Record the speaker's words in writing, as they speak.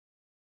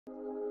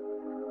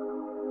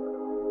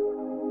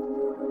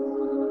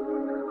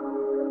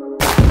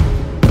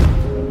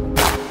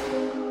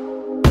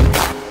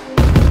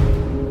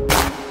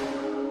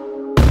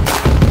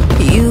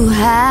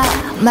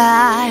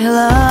my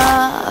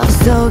love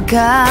so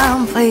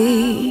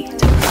complete.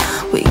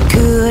 We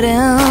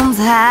couldn't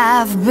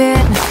have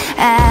been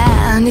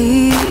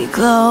any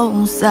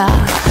closer,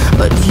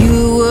 but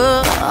you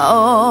were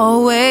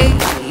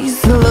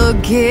always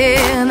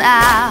looking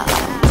out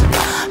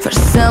for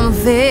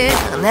something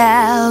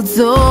else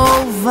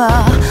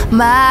over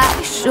my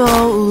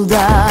shoulder.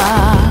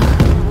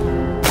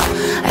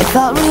 I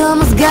thought we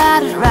almost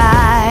got it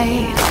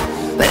right,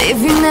 but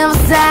if you're never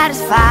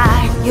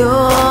satisfied,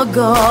 you're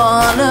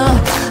gonna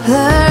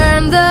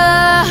learn the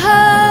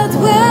hard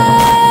way.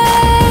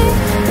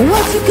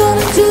 What you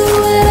gonna do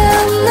when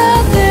I'm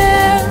not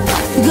there?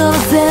 You're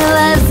gonna say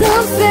life's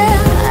unfair.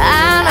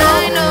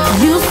 I know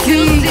you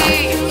see,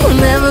 you're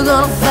never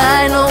gonna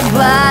find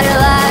nobody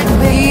like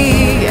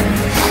me.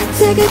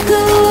 Take a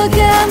good look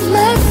at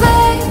my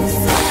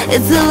face.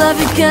 It's a love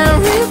you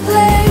can't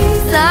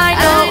replace.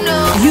 I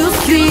know you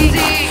see,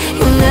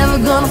 you're never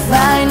gonna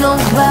find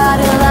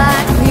nobody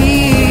like me.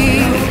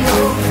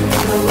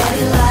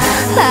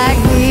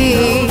 Like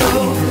me,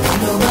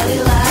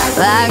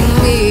 like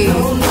me.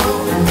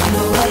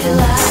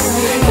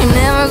 You're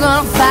never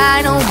gonna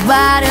find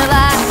nobody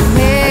like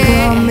me.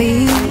 Call me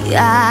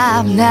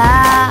up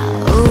now,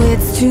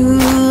 it's too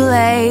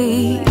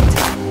late.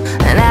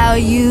 Now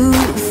you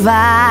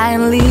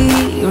finally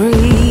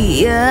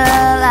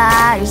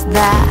realize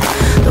that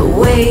the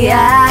way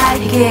I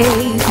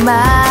gave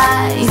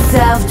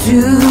myself to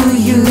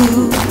you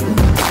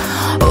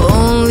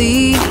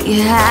only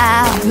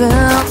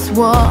happens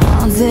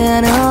once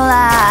in a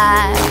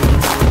life.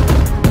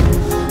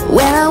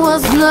 When I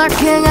was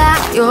knocking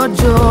at your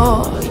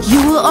door,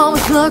 you were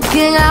always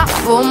looking out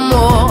for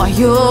more.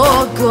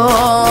 You're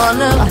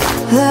gonna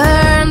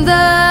learn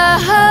the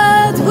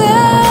hard way.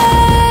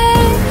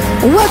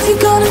 What you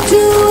gonna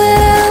do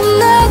when I'm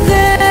not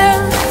there?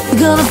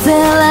 You're gonna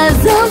say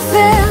life's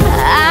unfair.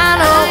 I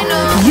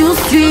know you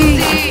see,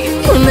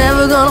 you're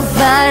never gonna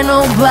find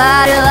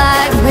nobody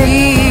like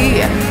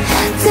me.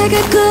 Take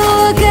a good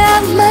look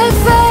at my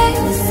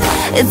face.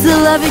 It's a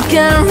love you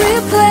can't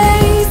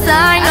replace.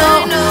 I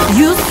know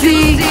you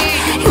see,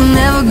 you're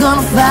never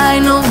gonna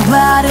find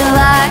nobody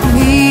like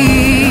me.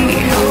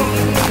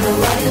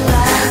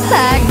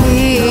 Like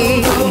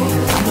me,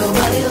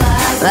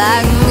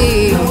 like me.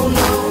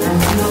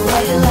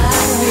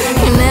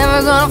 You're never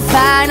gonna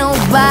find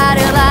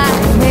nobody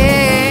like me.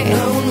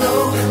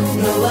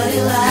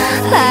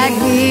 Like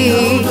me,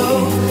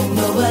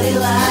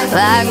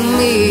 like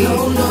me.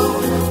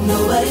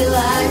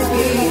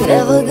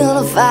 Never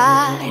gonna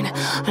find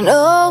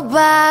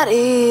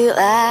nobody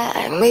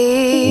like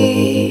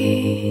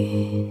me.